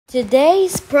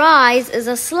Today's prize is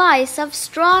a slice of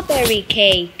strawberry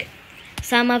cake.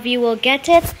 Some of you will get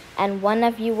it and one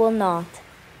of you will not.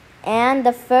 And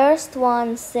the first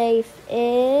one safe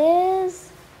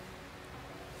is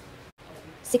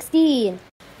 16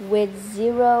 with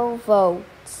 0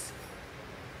 votes.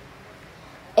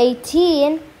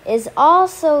 18 is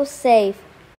also safe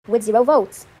with 0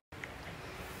 votes.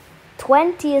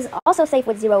 20 is also safe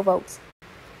with 0 votes.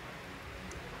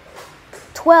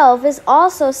 12 is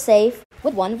also safe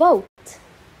with 1 vote.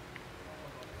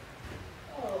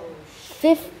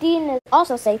 15 is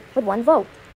also safe with 1 vote.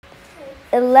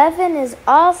 11 is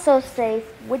also safe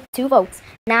with 2 votes.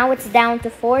 Now it's down to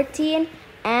 14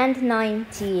 and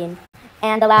 19.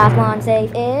 And the last one safe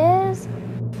is...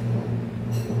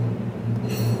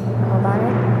 hold on.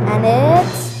 And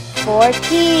it's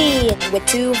 14 with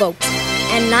 2 votes.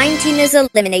 And 19 is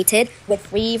eliminated with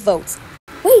 3 votes.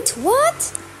 Wait,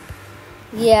 what?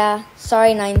 Yeah,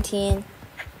 sorry 19.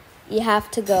 You have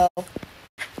to go.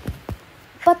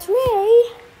 But Ray...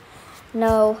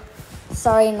 no,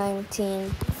 sorry 19.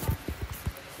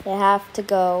 You have to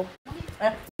go.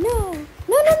 No.